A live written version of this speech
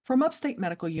From Upstate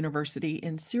Medical University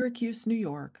in Syracuse, New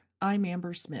York, I'm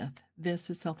Amber Smith. This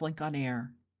is HealthLink on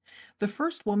Air. The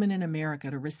first woman in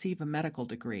America to receive a medical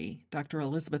degree, Dr.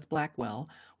 Elizabeth Blackwell,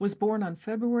 was born on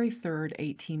February 3,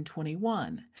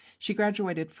 1821. She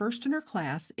graduated first in her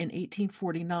class in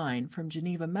 1849 from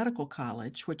Geneva Medical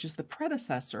College, which is the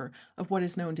predecessor of what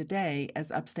is known today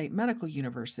as Upstate Medical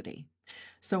University.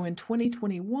 So in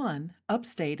 2021,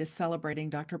 Upstate is celebrating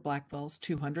Dr. Blackwell's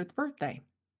 200th birthday.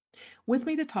 With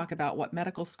me to talk about what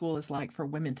medical school is like for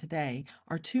women today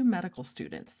are two medical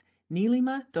students,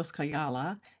 Neelima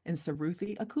Dosakayala and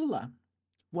Sruti Akula.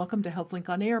 Welcome to HealthLink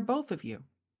on Air, both of you.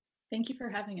 Thank you for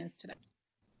having us today.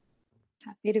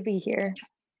 Happy to be here.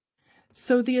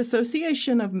 So the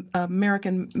Association of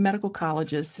American Medical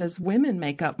Colleges says women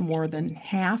make up more than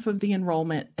half of the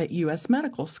enrollment at U.S.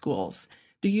 medical schools.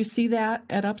 Do you see that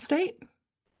at Upstate?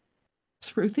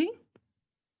 Sruti?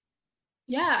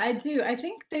 Yeah, I do. I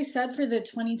think they said for the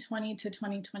 2020 to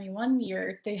 2021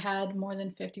 year, they had more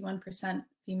than 51%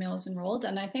 females enrolled.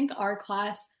 And I think our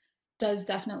class does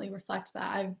definitely reflect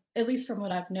that. At least from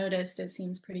what I've noticed, it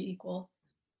seems pretty equal.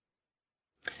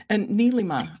 And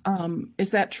Neelima,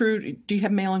 is that true? Do you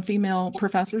have male and female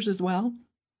professors as well?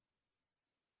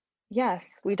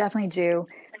 Yes, we definitely do.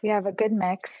 We have a good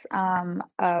mix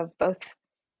of both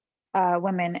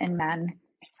women and men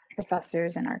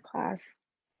professors in our class.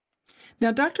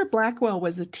 Now, Dr. Blackwell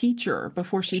was a teacher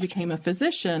before she became a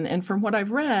physician, and from what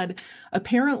I've read,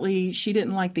 apparently she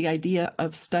didn't like the idea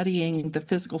of studying the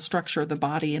physical structure of the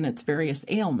body and its various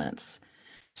ailments.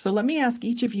 So let me ask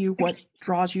each of you what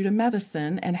draws you to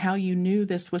medicine and how you knew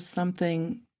this was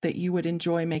something that you would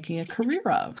enjoy making a career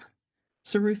of.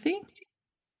 Sruti?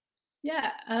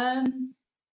 Yeah,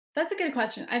 that's a good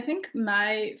question. I think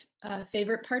my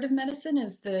favorite part of medicine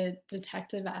is the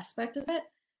detective aspect of it.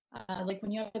 Like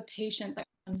when you have a patient that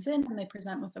comes in and they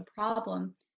present with a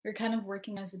problem, you're kind of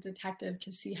working as a detective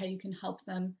to see how you can help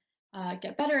them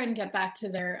get better and get back to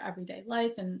their everyday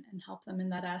life and help them in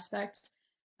that aspect.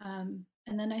 And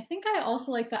then I think I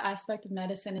also like the aspect of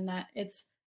medicine in that it's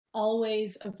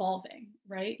always evolving,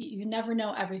 right? You never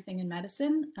know everything in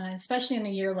medicine, especially in a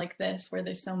year like this where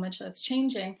there's so much that's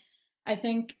changing. I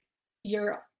think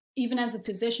you're, even as a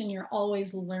physician, you're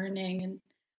always learning, and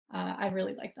I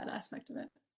really like that aspect of it.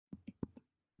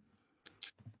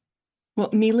 Well,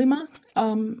 Neelima,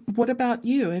 what about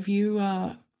you?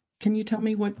 Can you tell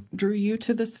me what drew you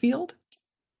to this field?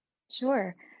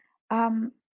 Sure.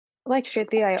 Like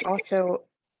Shruti, I also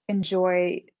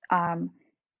enjoy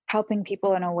helping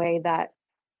people in a way that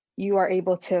you are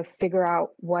able to figure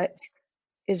out what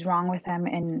is wrong with them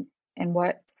and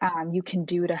what you can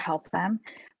do to help them.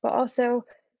 But also,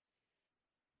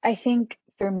 I think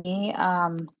for me,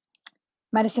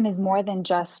 medicine is more than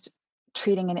just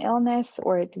treating an illness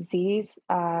or a disease.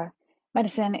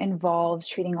 Medicine involves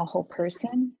treating a whole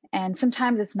person. And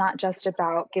sometimes it's not just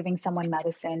about giving someone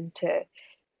medicine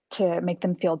to make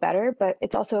them feel better, but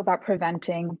it's also about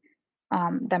preventing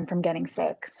them from getting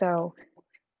sick. So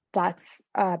that's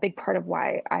a big part of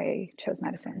why I chose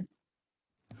medicine.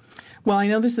 Well, I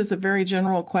know this is a very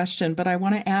general question, but I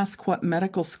want to ask what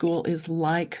medical school is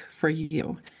like for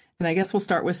you. And I guess we'll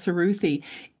start with Sruti.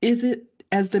 Is it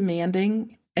as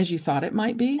demanding as you thought it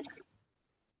might be?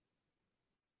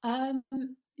 Um,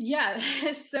 yeah,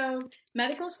 so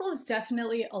medical school is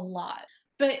definitely a lot,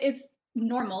 but it's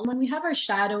normal. When we have our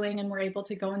shadowing and we're able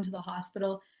to go into the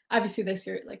hospital, obviously this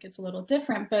year, like it's a little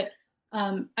different, but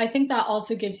I think that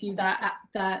also gives you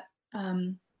that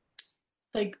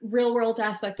like real world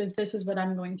aspect of this is what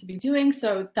I'm going to be doing.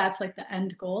 So that's like the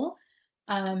end goal.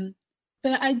 But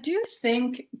I do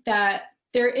think that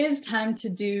there is time to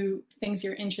do things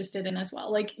you're interested in as well.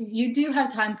 Like you do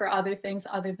have time for other things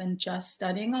other than just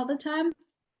studying all the time,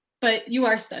 but you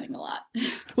are studying a lot.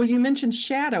 Well, you mentioned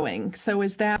shadowing. So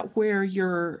is that where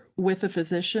you're with a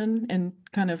physician and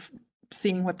kind of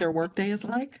seeing what their workday is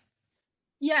like?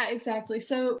 Yeah, exactly.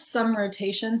 So some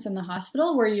rotations in the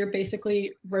hospital where you're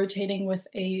basically rotating with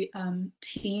a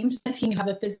team. So a team, you have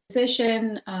a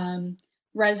physician,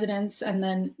 residents, and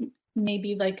then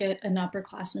maybe like an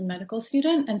upperclassman medical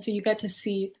student. And so you get to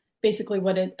see basically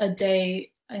what a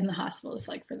day in the hospital is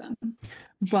like for them.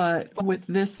 But with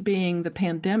this being the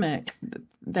pandemic,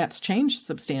 that's changed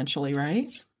substantially,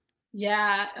 right?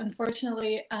 Yeah,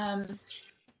 unfortunately,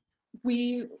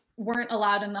 we weren't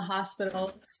allowed in the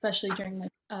hospital, especially during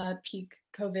the peak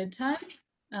COVID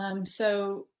time.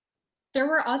 So there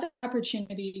were other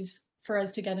opportunities for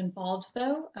us to get involved,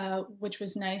 though, which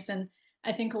was nice. And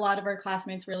I think a lot of our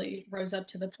classmates really rose up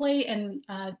to the plate and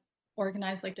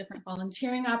organized like different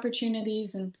volunteering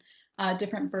opportunities and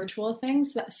different virtual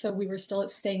things. So we were still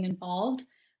staying involved.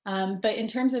 But in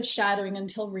terms of shadowing,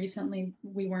 until recently,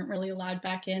 we weren't really allowed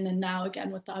back in. And now,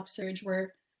 again, with the upsurge,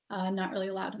 we're not really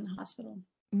allowed in the hospital.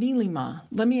 Neelima,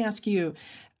 let me ask you,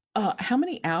 how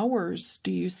many hours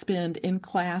do you spend in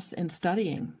class and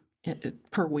studying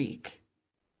per week?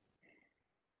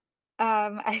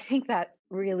 I think that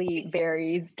really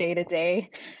varies day to day.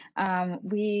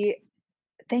 We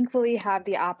thankfully have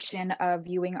the option of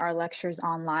viewing our lectures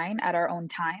online at our own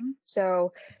time.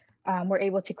 So we're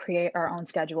able to create our own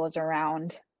schedules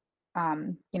around,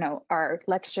 our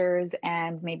lectures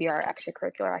and maybe our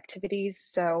extracurricular activities.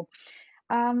 So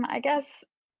I guess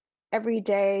every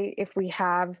day, if we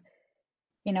have,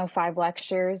 5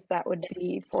 lectures, that would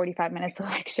be 45 minutes a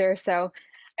lecture. So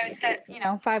I would say,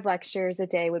 5 lectures a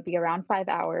day would be around 5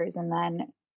 hours. And then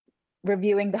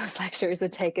reviewing those lectures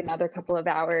would take another couple of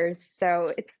hours.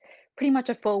 So it's pretty much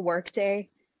a full work day.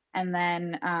 And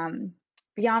then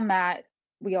beyond that,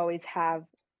 we always have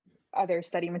other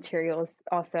study materials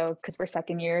also because we're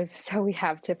second years. So we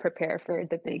have to prepare for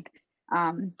the big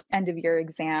end of year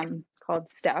exam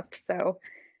called STEP. So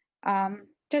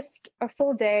just a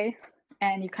full day,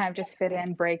 and you kind of just fit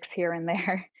in breaks here and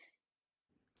there.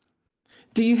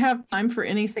 Do you have time for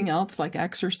anything else like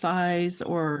exercise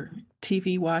or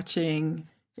TV watching?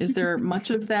 Is there much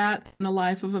of that in the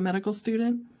life of a medical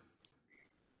student?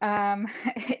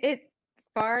 It's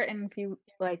far and few,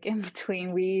 like in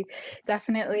between. We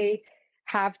definitely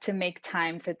have to make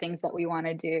time for things that we want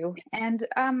to do. And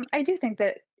I do think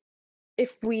that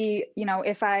if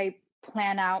I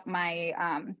plan out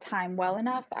my time well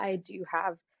enough, I do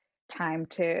have time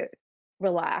to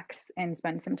relax and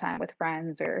spend some time with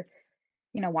friends or,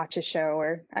 watch a show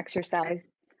or exercise.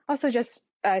 Also, just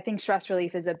I think stress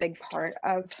relief is a big part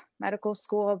of medical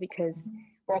school because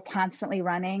we're constantly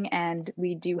running and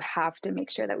we do have to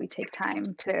make sure that we take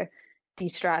time to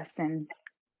de-stress and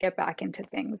get back into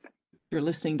things. You're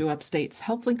listening to Upstate's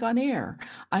HealthLink on Air.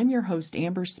 I'm your host,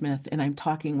 Amber Smith, and I'm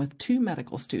talking with two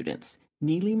medical students,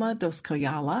 Neelima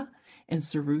Dosakayala and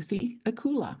Sruti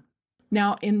Akula.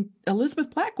 Now, in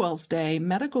Elizabeth Blackwell's day,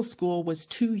 medical school was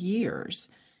 2 years,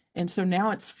 and so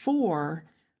now it's 4.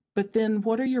 But then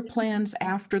what are your plans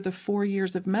after the 4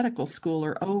 years of medical school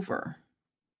are over?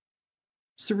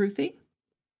 Sruti?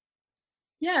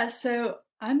 Yeah, so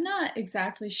I'm not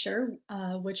exactly sure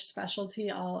which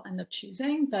specialty I'll end up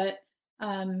choosing, but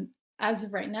um, as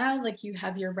of right now, like you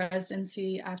have your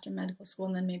residency after medical school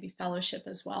and then maybe fellowship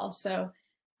as well. So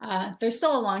there's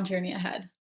still a long journey ahead.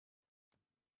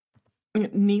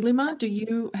 Neelima, do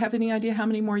you have any idea how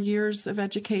many more years of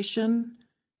education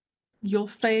you'll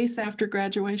face after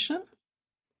graduation?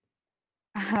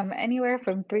 Anywhere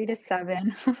from 3 to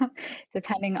 7,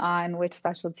 depending on which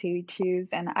specialty you choose.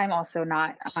 And I'm also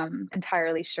not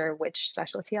entirely sure which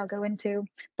specialty I'll go into,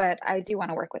 but I do want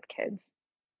to work with kids.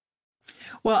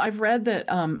 Well, I've read that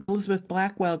Elizabeth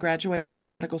Blackwell graduated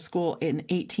medical school in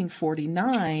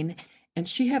 1849, and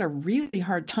she had a really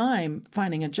hard time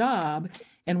finding a job.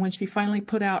 And when she finally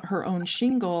put out her own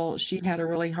shingle, she had a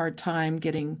really hard time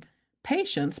getting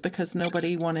patients because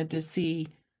nobody wanted to see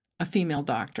a female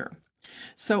doctor.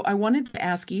 So I wanted to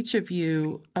ask each of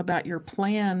you about your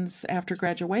plans after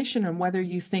graduation and whether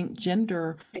you think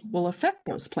gender will affect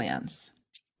those plans.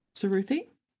 Suruthi?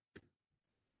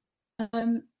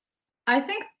 I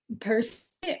think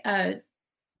personally,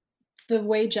 the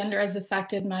way gender has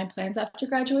affected my plans after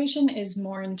graduation is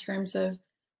more in terms of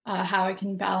how I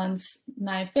can balance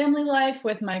my family life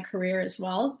with my career as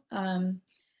well.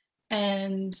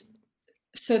 And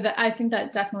so that I think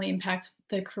that definitely impacts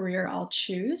the career I'll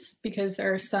choose because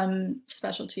there are some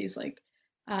specialties like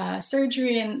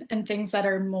surgery and things that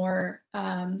are more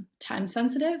time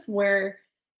sensitive where,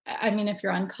 I mean, if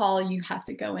you're on call, you have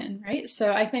to go in, right?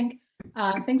 So I think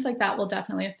things like that will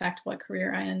definitely affect what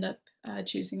career I end up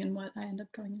choosing and what I end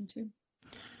up going into.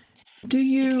 Do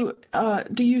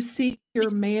you see your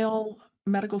male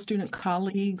medical student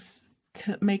colleagues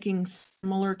making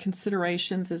similar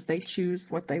considerations as they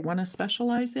choose what they want to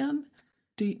specialize in?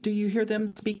 Do you hear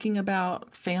them speaking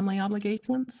about family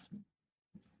obligations?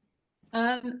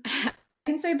 I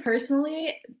can say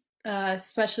personally,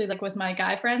 especially like with my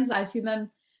guy friends, I see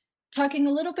them talking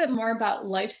a little bit more about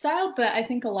lifestyle, but I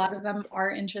think a lot of them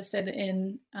are interested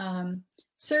in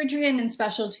surgery and in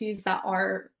specialties that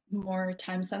are more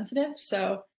time sensitive.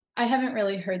 So I haven't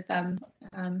really heard them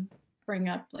bring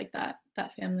up like that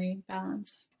family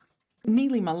balance.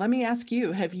 Neelima, let me ask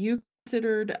you, have you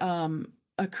considered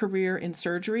a career in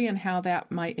surgery and how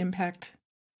that might impact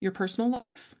your personal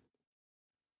life?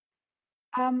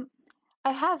 Um,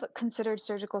 I have considered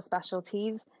surgical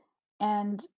specialties,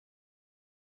 and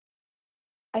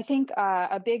I think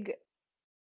a big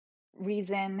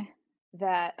reason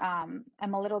that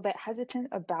I'm a little bit hesitant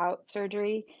about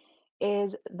surgery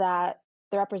is that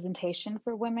the representation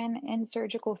for women in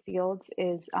surgical fields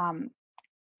is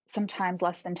sometimes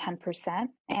less than 10%.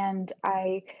 And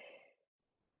I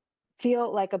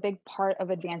feel like a big part of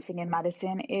advancing in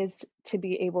medicine is to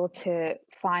be able to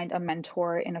find a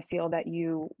mentor in a field that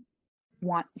you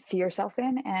want see yourself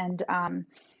in. And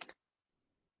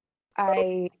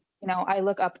I, I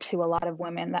look up to a lot of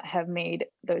women that have made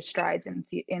those strides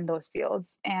in those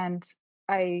fields, and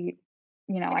I,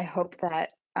 I hope that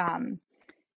I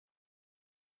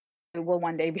will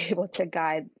one day be able to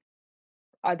guide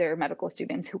other medical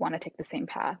students who want to take the same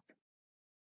path.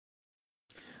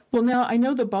 Well, now I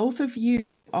know the both of you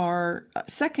are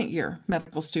second year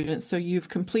medical students, so you've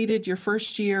completed your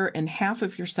first year and half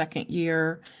of your second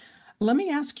year. Let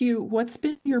me ask you, what's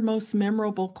been your most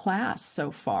memorable class so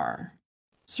far?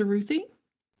 Sruti?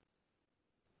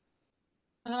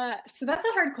 So that's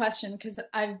a hard question because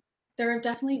there have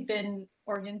definitely been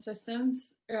organ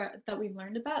systems that we've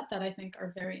learned about that I think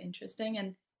are very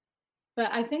interesting.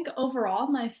 But I think overall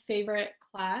my favorite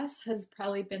class has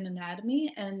probably been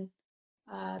anatomy, and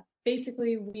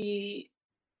basically we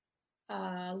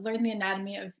learn the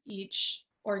anatomy of each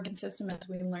organ system as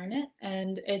we learn it,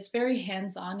 and it's very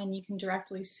hands-on, and you can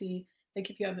directly see, like,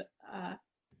 if you have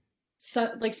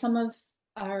some of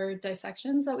our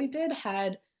dissections that we did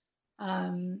had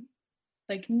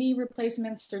like knee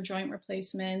replacements or joint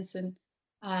replacements, and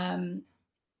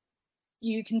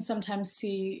you can sometimes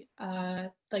see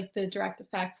like the direct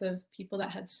effects of people that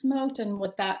had smoked and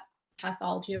what that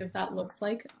pathology of that looks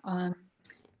like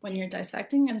when you're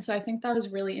dissecting. And so I think that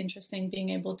was really interesting, being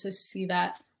able to see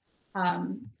that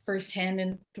firsthand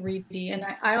in 3D. And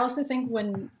I also think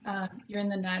when you're in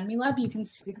the anatomy lab, you can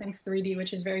see things 3D,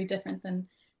 which is very different than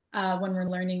when we're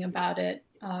learning about it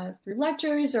through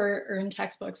lectures or in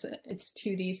textbooks. It's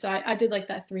 2D. So I did like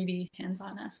that 3D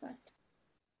hands-on aspect.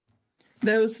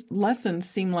 Those lessons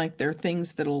seem like they're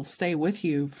things that'll stay with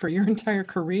you for your entire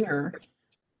career.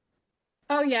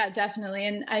 Oh yeah, definitely.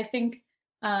 And I think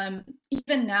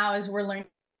even now, as we're learning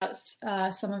about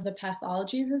some of the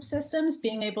pathologies of systems,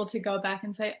 being able to go back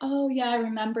and say, oh yeah, I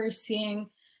remember seeing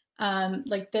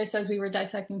like this as we were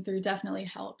dissecting through, definitely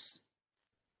helps.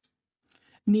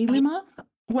 Neelima,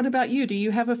 what about you? Do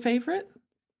you have a favorite?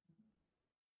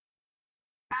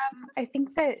 I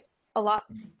think that a lot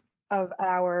of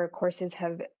our courses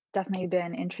have definitely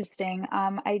been interesting.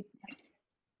 I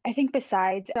think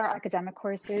besides our academic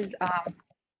courses,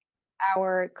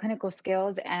 our clinical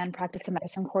skills and practice of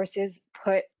medicine courses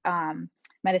put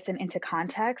medicine into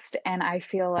context, and I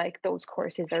feel like those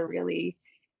courses are really,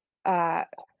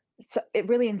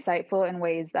 really insightful in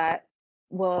ways that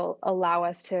will allow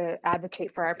us to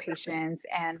advocate for our patients,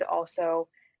 and also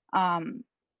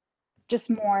just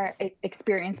more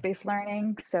experience-based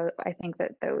learning. So I think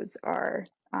that those are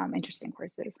interesting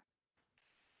courses.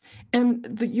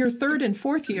 And your third and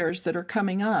fourth years that are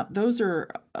coming up, those are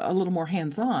a little more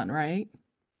hands-on, right?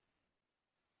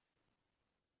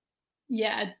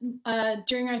 Yeah,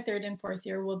 during our third and fourth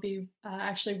year, we'll be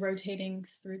actually rotating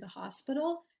through the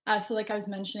hospital. So like I was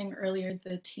mentioning earlier,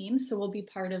 the teams, so we'll be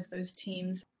part of those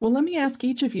teams. Well, let me ask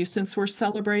each of you, since we're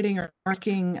celebrating or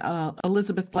marking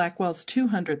Elizabeth Blackwell's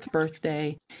 200th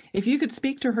birthday, if you could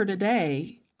speak to her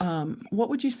today, what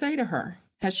would you say to her?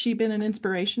 Has she been an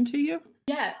inspiration to you?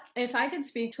 Yeah, if I could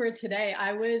speak to her today,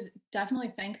 I would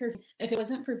definitely thank her. If it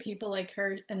wasn't for people like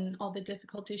her and all the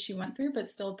difficulties she went through, but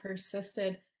still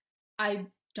persisted, I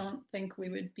don't think we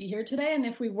would be here today. And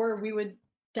if we were, we would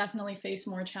definitely face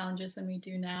more challenges than we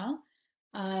do now.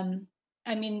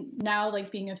 I mean, now,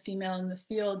 like being a female in the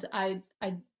field, I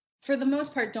for the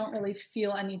most part don't really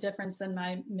feel any difference than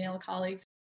my male colleagues.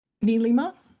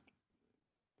 Neelima?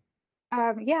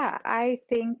 Yeah, I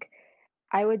think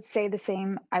I would say the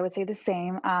same. I would say the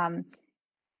same.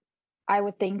 I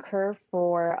would thank her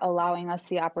for allowing us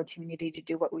the opportunity to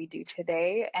do what we do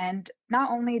today. And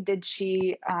not only did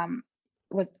she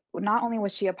was not only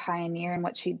was she a pioneer in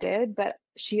what she did, but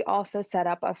she also set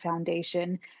up a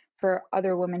foundation for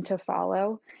other women to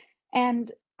follow.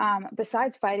 And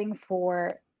besides fighting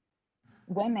for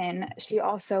women, she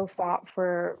also fought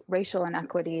for racial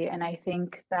inequity. And I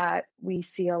think that we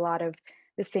see a lot of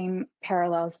the same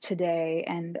parallels today.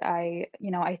 And I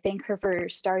thank her for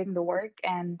starting the work,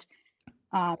 and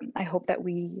I hope that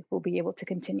we will be able to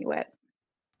continue it.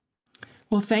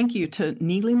 Well, thank you to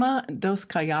Neelima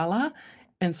Dosakayala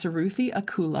and Sruti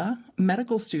Akula,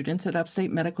 medical students at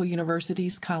Upstate Medical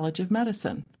University's College of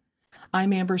Medicine.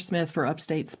 I'm Amber Smith for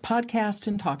Upstate's podcast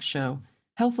and talk show,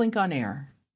 HealthLink on Air.